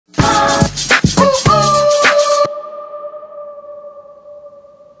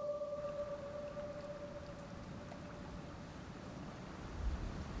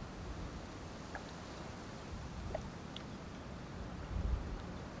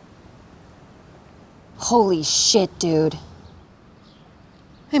Holy shit, dude.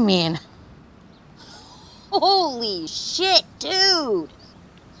 I mean... Holy shit, dude!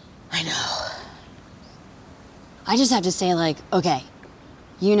 I know. I just have to say, like, okay,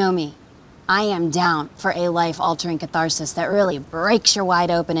 you know me. I am down for a life-altering catharsis that really breaks you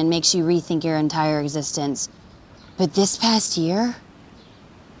wide open and makes you rethink your entire existence. But this past year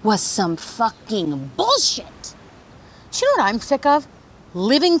was some fucking bullshit. Do you know what I'm sick of?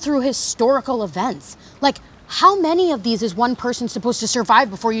 Living through historical events. Like, how many of these is one person supposed to survive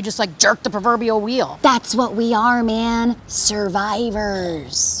before you just, like, jerk the proverbial wheel? That's what we are, man.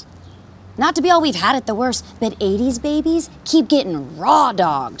 Survivors. Not to be all we've had at the worst, but 80s babies keep getting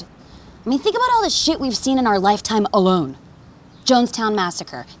raw-dogged. I mean, think about all the shit we've seen in our lifetime alone. Jonestown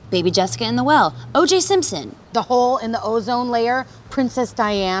Massacre, Baby Jessica in the Well, O.J. Simpson. The hole in the ozone layer, Princess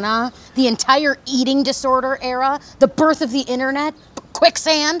Diana, the entire eating disorder era, the birth of the internet,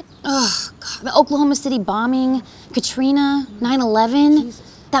 quicksand. Ugh, God, the Oklahoma City bombing, Katrina, 9/11,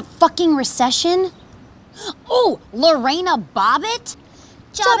 that fucking recession. Oh, Lorena Bobbitt?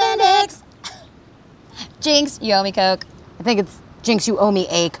 Jobbendix. Jinx, you owe me Coke. I think it's Jinx, you owe me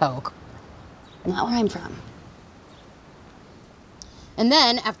a Coke. Not where I'm from. And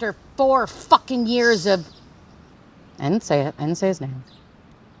then, after 4 fucking years of... I didn't say it. I didn't say his name.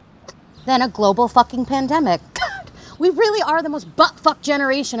 Then a global fucking pandemic. God, we really are the most butt-fuck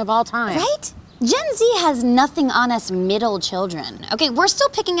generation of all time. Right? Gen Z has nothing on us middle children. Okay, we're still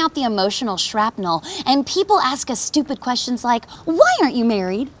picking out the emotional shrapnel, and people ask us stupid questions like, why aren't you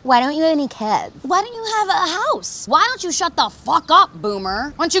married? Why don't you have any kids? Why don't you have a house? Why don't you shut the fuck up,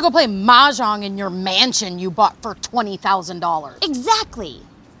 boomer? Why don't you go play mahjong in your mansion you bought for $20,000? Exactly.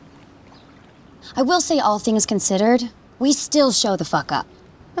 I will say, all things considered, we still show the fuck up.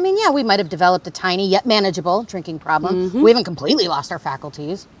 I mean, yeah, we might have developed a tiny yet manageable drinking problem. We haven't completely lost our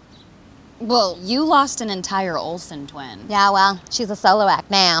faculties. Well, you lost an entire Olsen twin. Yeah, well, she's a solo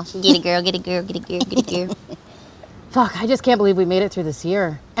act now. Get it, girl, get it, girl, get it, girl, get it, girl. Fuck, I just can't believe we made it through this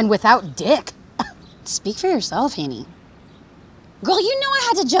year. And without Dick. Speak for yourself, Haney. Girl, you know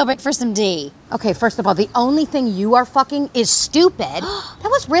I had to jailbreak for some D. Okay, first of all, the only thing you are fucking is stupid. That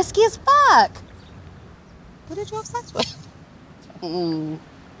was risky as fuck. Who did you have sex with? Oh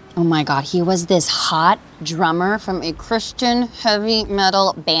my God, he was this hot drummer from a Christian heavy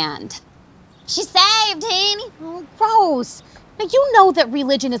metal band. She saved, Haney. Oh, gross. Now, you know that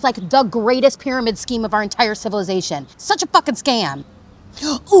religion is like the greatest pyramid scheme of our entire civilization. Such a fucking scam.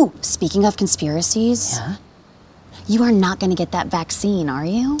 Ooh, speaking of conspiracies. Yeah? You are not gonna get that vaccine, are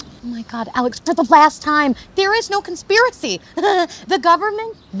you? Oh my God, Alex, for the last time, there is no conspiracy. The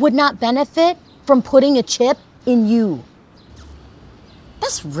government would not benefit from putting a chip in you.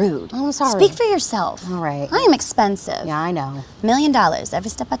 That's rude. I'm sorry. Speak for yourself. All right. I am expensive. Yeah, I know. $1 million every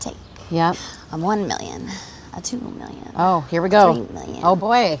step I take. Yep. I'm 1 million, a 2 million. Oh, here we go. 3 million. Oh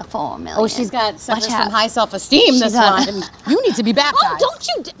boy. A 4 million. Oh, she's got suffers Watch out. from high self-esteem this one. You need to be baptized. Oh,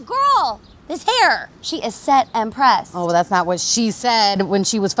 don't you, girl! This hair. She is set and pressed. Oh, well, that's not what she said when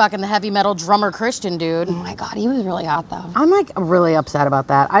she was fucking the heavy metal drummer Christian dude. Oh my God, he was really hot though. I'm like really upset about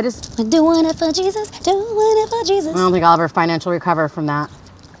that. I just... Doing it for Jesus, doing it for Jesus. I don't think I'll ever financially recover from that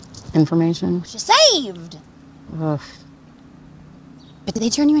information. She's saved. Ugh. But did they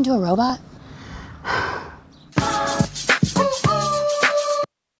turn you into a robot?